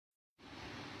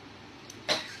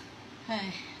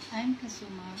Hi, I'm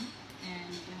Kasuma,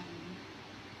 and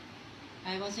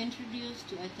I was introduced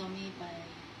to Atomy by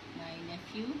my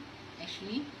nephew,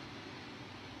 actually,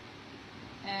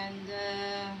 and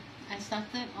I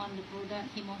started on the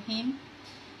product Hemohim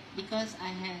because I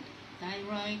had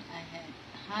thyroid, I had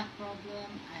heart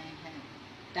problem, I had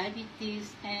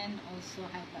diabetes, and also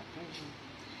high blood pressure,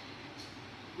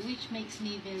 which makes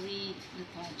me very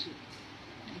lethargic.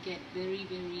 I get very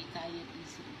tired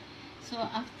easily. So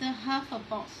after half a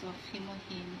box of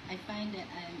Hemohim, I find that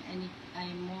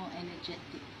I'm more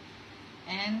energetic,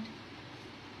 and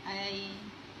I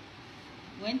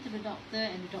went to the doctor,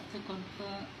 and the doctor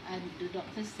confirmed, and the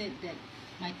doctor said that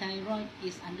my thyroid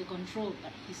is under control,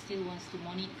 but he still wants to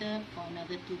monitor for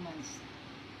another 2 months.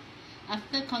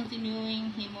 After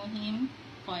continuing Hemohim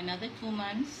for another 2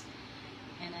 months,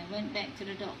 and I went back to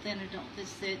the doctor, and the doctor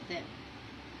said that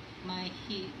my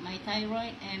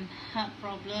thyroid and heart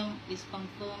problem is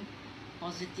confirmed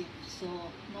positive, so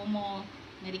no more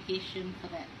medication for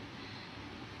that.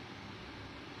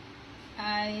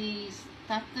 I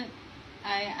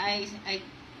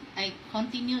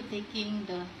continued taking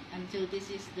until this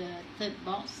is the 3rd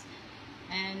box,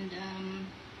 and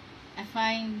I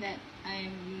find that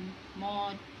I'm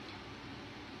more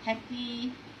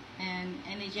happy and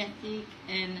energetic,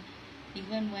 and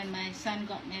even when my son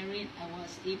got married, I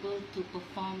was able to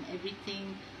perform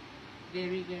everything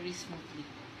very smoothly.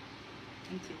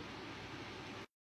 Thank you.